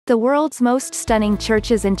the world's most stunning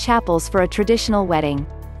churches and chapels for a traditional wedding.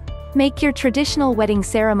 Make your traditional wedding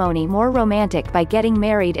ceremony more romantic by getting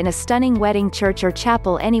married in a stunning wedding church or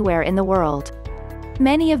chapel anywhere in the world.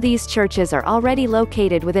 Many of these churches are already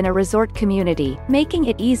located within a resort community, making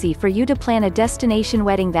it easy for you to plan a destination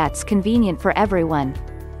wedding that's convenient for everyone.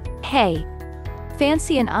 Hey!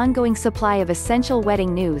 Fancy an ongoing supply of essential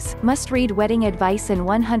wedding news, must-read wedding advice and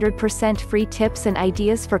 100% free tips and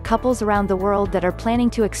ideas for couples around the world that are planning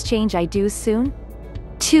to exchange I do's soon?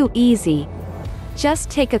 Too easy.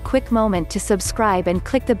 Just take a quick moment to subscribe and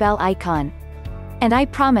click the bell icon. And I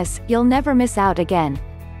promise, you'll never miss out again.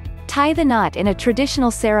 Tie the knot in a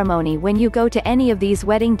traditional ceremony when you go to any of these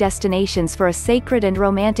wedding destinations for a sacred and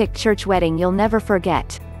romantic church wedding you'll never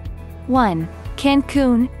forget. 1.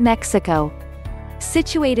 Cancun, Mexico.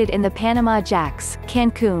 Situated in the Panama Jacks,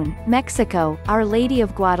 Cancun, Mexico, Our Lady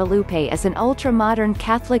of Guadalupe is an ultra-modern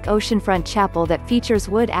Catholic oceanfront chapel that features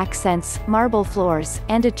wood accents, marble floors,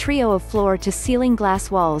 and a trio of floor-to-ceiling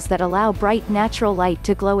glass walls that allow bright natural light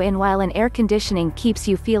to glow in while an air conditioning keeps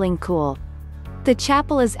you feeling cool. The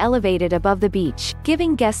chapel is elevated above the beach,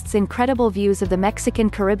 giving guests incredible views of the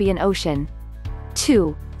Mexican Caribbean Ocean.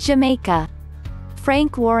 2. Jamaica.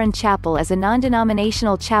 Frank Warren Chapel is a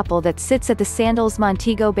non-denominational chapel that sits at the Sandals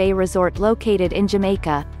Montego Bay Resort located in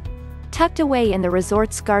Jamaica. Tucked away in the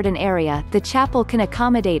resort's garden area, the chapel can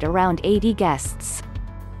accommodate around 80 guests.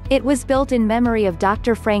 It was built in memory of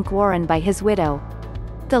Dr. Frank Warren by his widow.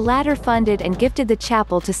 The latter funded and gifted the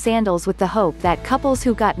chapel to Sandals with the hope that couples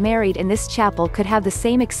who got married in this chapel could have the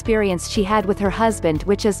same experience she had with her husband,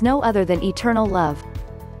 which is no other than eternal love.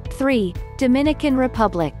 3. Dominican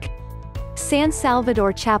Republic. San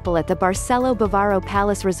Salvador Chapel at the Barcelo Bavaro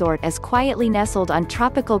Palace Resort is quietly nestled on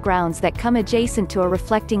tropical grounds that come adjacent to a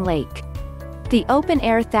reflecting lake. The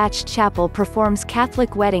open-air thatched chapel performs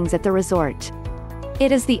Catholic weddings at the resort.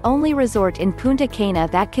 It is the only resort in Punta Cana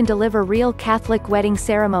that can deliver real Catholic wedding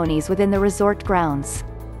ceremonies within the resort grounds.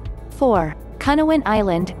 4. Cunahuin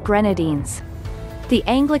Island, Grenadines. The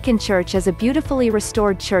Anglican Church is a beautifully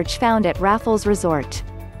restored church found at Raffles Resort.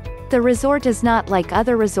 The resort is not like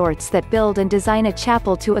other resorts that build and design a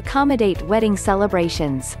chapel to accommodate wedding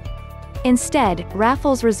celebrations. Instead,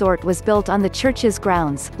 Raffles Resort was built on the church's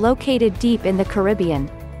grounds, located deep in the Caribbean.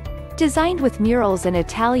 Designed with murals and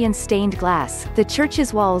Italian stained glass, the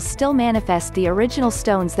church's walls still manifest the original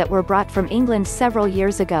stones that were brought from England several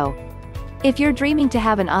years ago. If you're dreaming to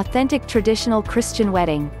have an authentic traditional Christian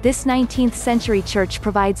wedding, this 19th century church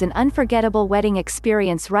provides an unforgettable wedding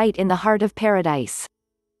experience right in the heart of paradise.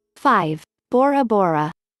 5. Bora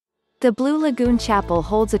Bora. The Blue Lagoon Chapel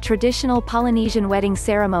holds a traditional Polynesian wedding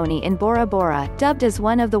ceremony in Bora Bora, dubbed as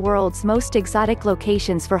one of the world's most exotic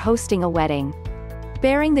locations for hosting a wedding.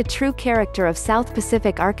 Bearing the true character of South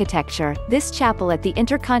Pacific architecture, this chapel at the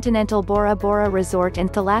Intercontinental Bora Bora Resort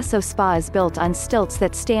and Thalasso Spa is built on stilts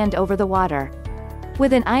that stand over the water.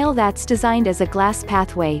 With an aisle that's designed as a glass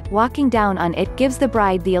pathway, walking down on it gives the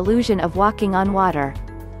bride the illusion of walking on water.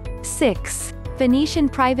 6. Venetian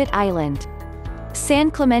Private Island. San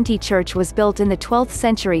Clemente Church was built in the 12th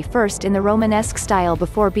century, first in the Romanesque style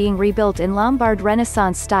before being rebuilt in Lombard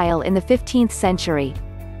Renaissance style in the 15th century.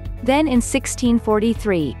 Then in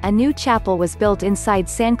 1643, a new chapel was built inside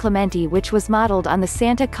San Clemente which was modeled on the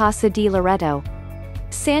Santa Casa di Loreto.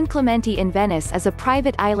 San Clemente in Venice is a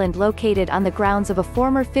private island located on the grounds of a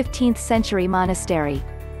former 15th century monastery.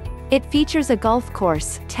 It features a golf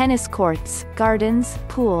course, tennis courts, gardens,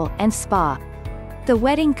 pool, and spa. The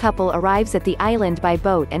wedding couple arrives at the island by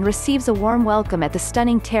boat and receives a warm welcome at the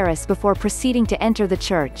stunning terrace before proceeding to enter the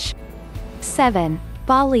church. 7.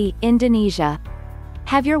 Bali, Indonesia.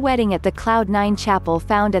 Have your wedding at the Cloud9 Chapel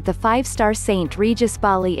found at the 5-star St. Regis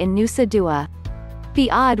Bali in Nusa Dua.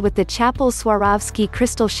 Be awed with the chapel's Swarovski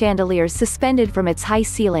crystal chandeliers suspended from its high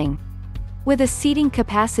ceiling. With a seating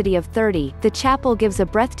capacity of 30, the chapel gives a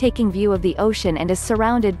breathtaking view of the ocean and is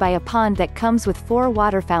surrounded by a pond that comes with 4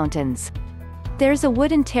 water fountains. There's a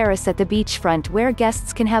wooden terrace at the beachfront where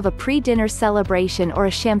guests can have a pre-dinner celebration or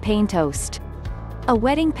a champagne toast. A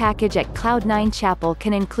wedding package at Cloud9 Chapel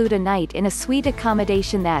can include a night in a suite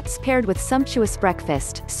accommodation that's paired with sumptuous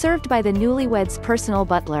breakfast, served by the newlyweds' personal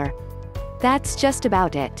butler. That's just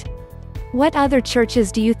about it. What other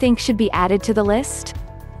churches do you think should be added to the list?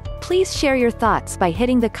 Please share your thoughts by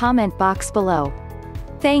hitting the comment box below.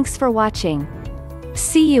 Thanks for watching.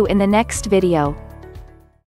 See you in the next video.